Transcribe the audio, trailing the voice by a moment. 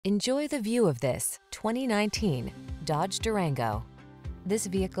Enjoy the view of this 2019 Dodge Durango. This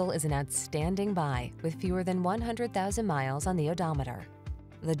vehicle is an outstanding buy with fewer than 100,000 miles on the odometer.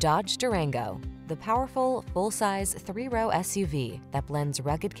 The Dodge Durango, the powerful, full-size, three-row SUV that blends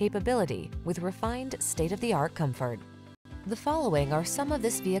rugged capability with refined, state-of-the-art comfort. The following are some of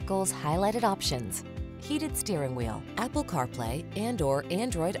this vehicle's highlighted options: heated steering wheel, Apple CarPlay and/or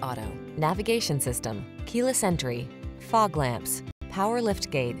Android Auto, navigation system, keyless entry, fog lamps, power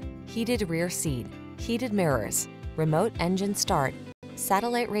liftgate, heated rear seat, heated mirrors, remote engine start,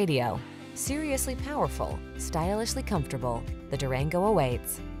 satellite radio. Seriously powerful, stylishly comfortable. The Durango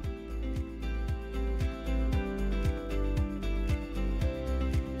awaits.